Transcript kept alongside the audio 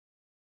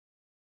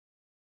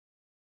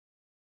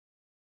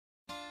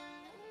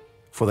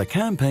For the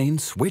campaign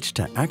Switch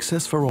to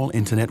Access for All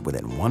Internet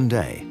within one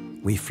day,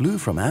 we flew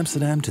from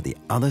Amsterdam to the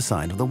other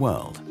side of the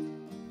world,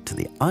 to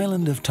the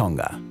island of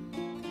Tonga.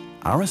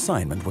 Our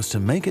assignment was to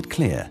make it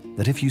clear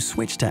that if you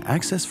switch to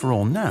Access for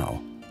All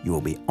now, you will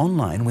be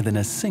online within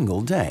a single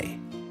day.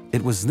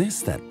 It was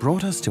this that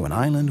brought us to an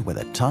island where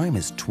the time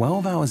is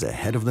 12 hours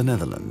ahead of the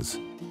Netherlands.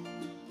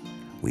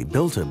 We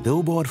built a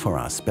billboard for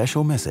our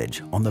special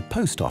message on the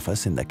post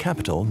office in the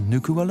capital,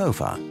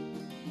 Nuku'alofa.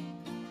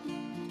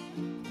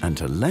 And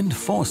to lend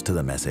force to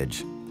the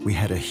message, we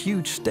had a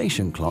huge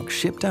station clock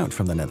shipped out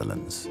from the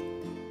Netherlands.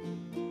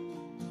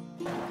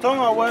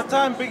 Tonga, where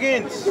time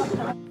begins.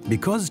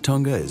 Because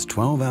Tonga is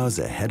 12 hours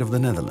ahead of the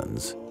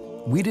Netherlands,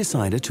 we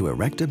decided to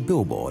erect a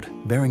billboard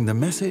bearing the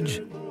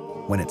message,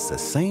 when it's the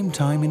same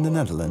time in the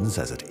Netherlands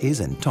as it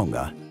is in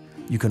Tonga,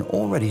 you can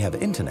already have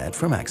internet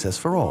from Access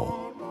for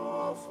All.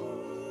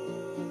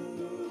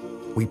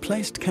 We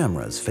placed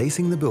cameras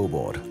facing the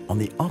billboard on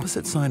the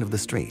opposite side of the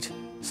street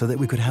so that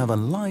we could have a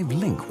live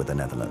link with the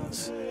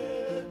Netherlands.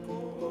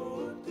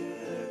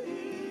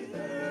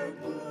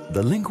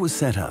 The link was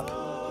set up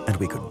and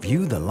we could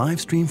view the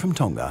live stream from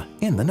Tonga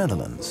in the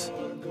Netherlands.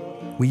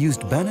 We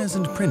used banners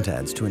and print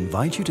ads to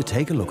invite you to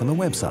take a look on the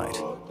website.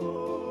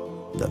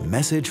 The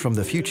message from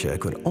the future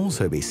could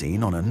also be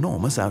seen on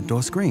enormous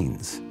outdoor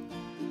screens.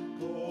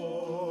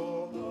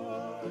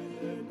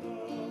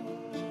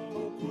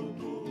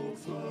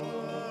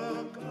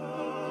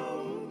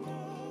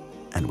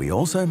 And we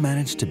also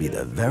managed to be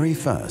the very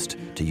first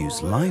to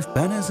use live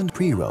banners and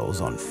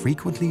pre-rolls on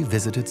frequently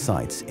visited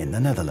sites in the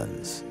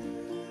Netherlands.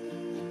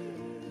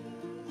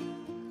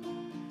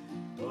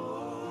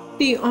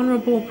 The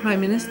Honourable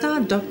Prime Minister,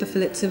 Dr.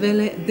 Philip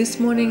Sevele, this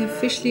morning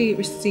officially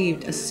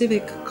received a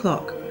civic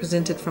clock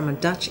presented from a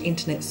Dutch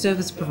internet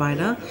service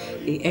provider,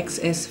 the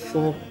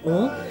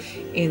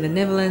XS4ALL, in the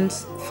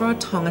Netherlands for a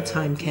Tonga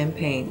Time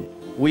campaign.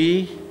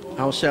 We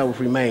ourselves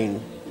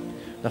remain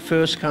the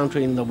first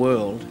country in the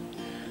world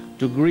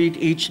to greet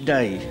each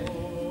day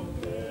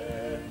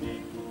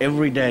of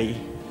every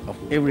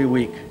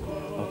week,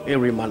 of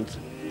every month,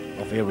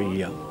 of every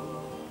year.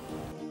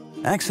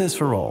 Access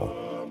for All.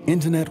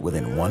 Internet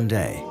within one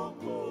day.